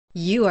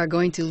You are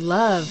going to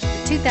love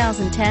the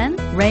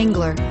 2010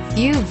 Wrangler.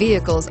 Few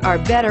vehicles are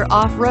better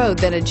off-road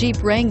than a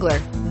Jeep Wrangler.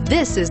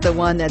 This is the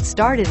one that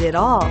started it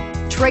all.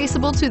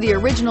 Traceable to the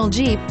original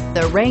Jeep,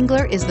 the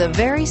Wrangler is the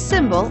very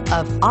symbol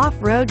of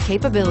off-road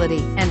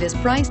capability and is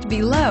priced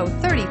below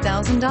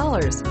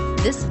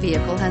 $30,000. This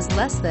vehicle has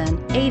less than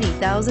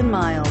 80,000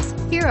 miles.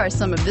 Here are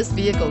some of this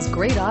vehicle's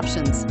great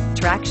options: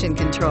 traction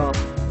control,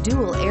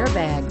 dual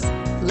airbags,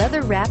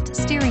 leather-wrapped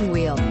steering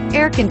wheel,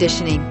 air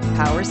conditioning,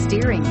 power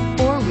steering,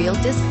 four-wheel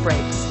disc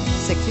brakes,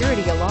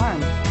 security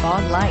alarm,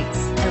 fog lights,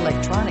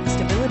 electronic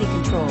stability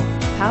control,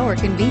 power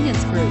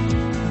convenience group.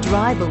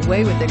 Drive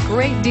away with a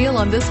great deal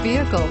on this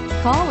vehicle.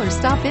 Call or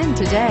stop in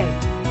today.